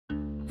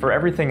For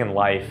everything in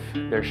life,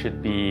 there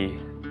should be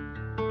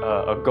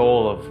a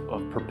goal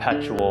of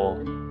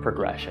perpetual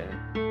progression.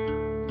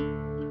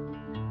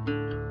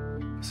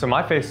 So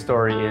my faith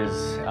story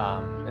is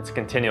it's a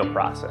continual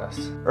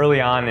process.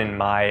 Early on in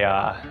my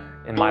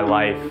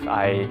life,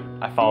 I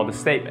followed the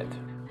statement: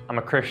 I'm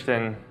a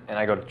Christian and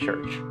I go to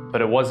church. But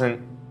there wasn't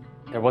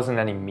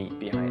any meat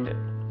behind it.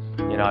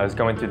 You know, I was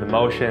going through the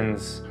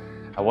motions.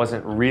 I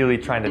wasn't really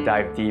trying to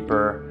dive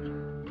deeper.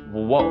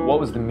 Well, what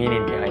was the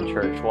meaning behind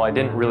church? Well, I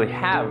didn't really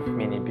have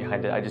meaning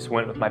behind it. I just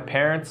went with my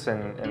parents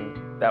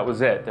and that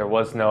was it. There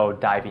was no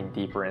diving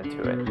deeper into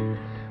it.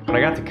 When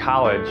I got to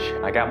college,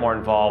 I got more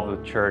involved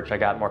with church. I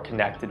got more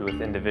connected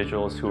with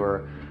individuals who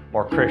were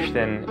more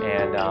Christian,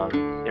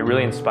 and it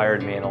really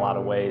inspired me in a lot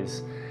of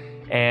ways.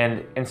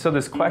 And so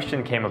this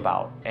question came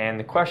about, and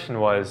the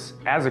question was,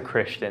 as a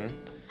Christian,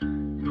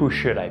 who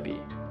should I be?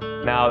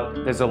 Now,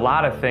 there's a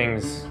lot of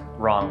things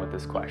wrong with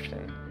this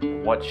question.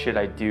 What should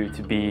I do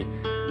to be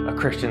a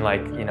Christian?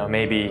 Like, you know,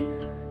 maybe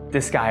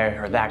this guy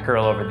or that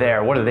girl over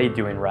there, what are they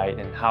doing right,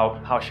 and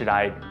how should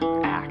I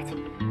act?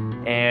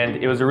 And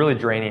it was a really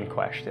draining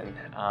question,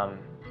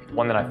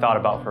 one that I thought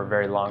about for a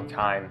very long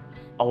time.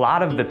 A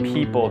lot of the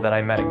people that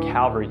I met at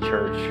Calvary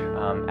Church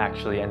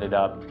actually ended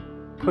up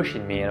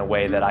pushing me in a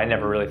way that I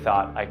never really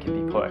thought I could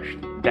be pushed.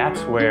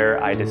 That's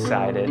where I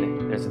decided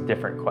there's a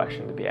different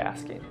question to be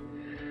asking.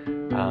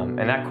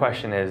 And that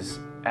question is,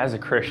 as a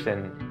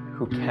Christian,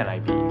 who can I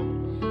be?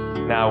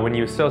 Now, when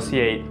you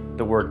associate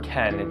the word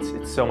 "can,"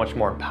 it's so much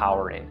more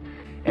empowering.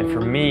 And for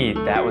me,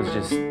 that was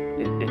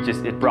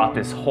it brought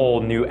this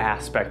whole new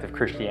aspect of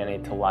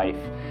Christianity to life.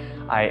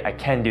 I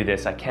can do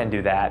this, I can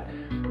do that.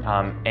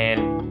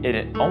 And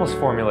it almost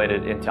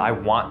formulated into, I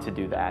want to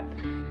do that.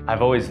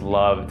 I've always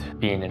loved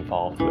being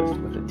involved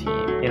with a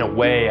team. In a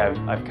way,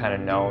 I've kind of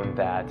known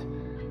that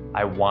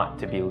I want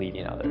to be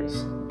leading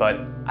others, but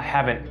I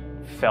haven't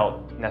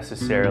felt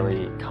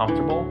necessarily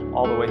comfortable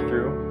all the way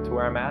through to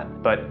where I'm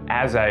at. But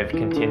as I've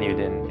continued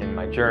in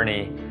my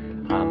journey,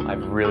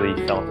 I've really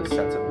felt a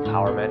sense of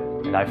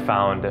empowerment, and I've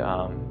found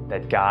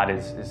that God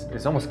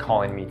is almost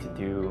calling me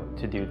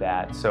to do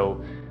that.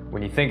 So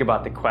when you think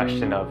about the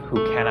question of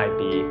who can I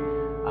be,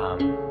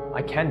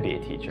 I can be a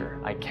teacher,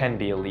 I can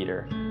be a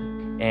leader,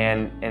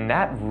 and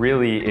that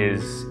really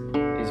is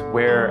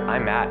where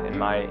I'm at in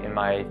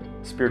my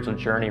spiritual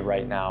journey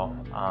right now.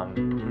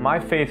 My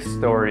faith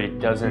story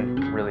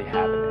doesn't really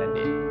have an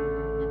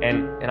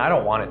ending, and I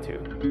don't want it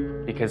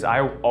to, because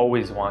I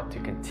always want to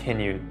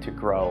continue to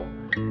grow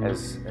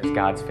as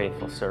God's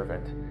faithful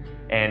servant.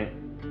 And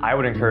I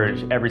would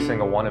encourage every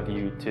single one of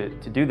you to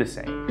do the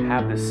same,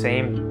 have the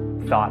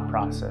same thought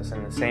process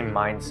and the same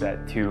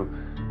mindset to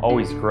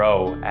always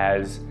grow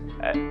as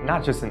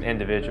not just an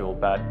individual,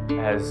 but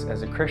as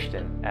a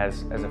Christian,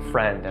 as a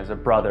friend, as a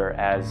brother,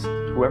 as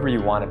whoever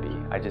you want to be.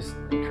 I just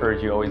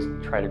encourage you always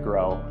try to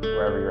grow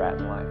wherever you're at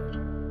in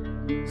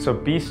life. So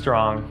be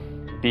strong,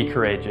 be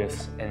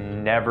courageous,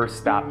 and never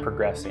stop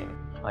progressing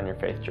on your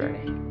faith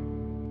journey.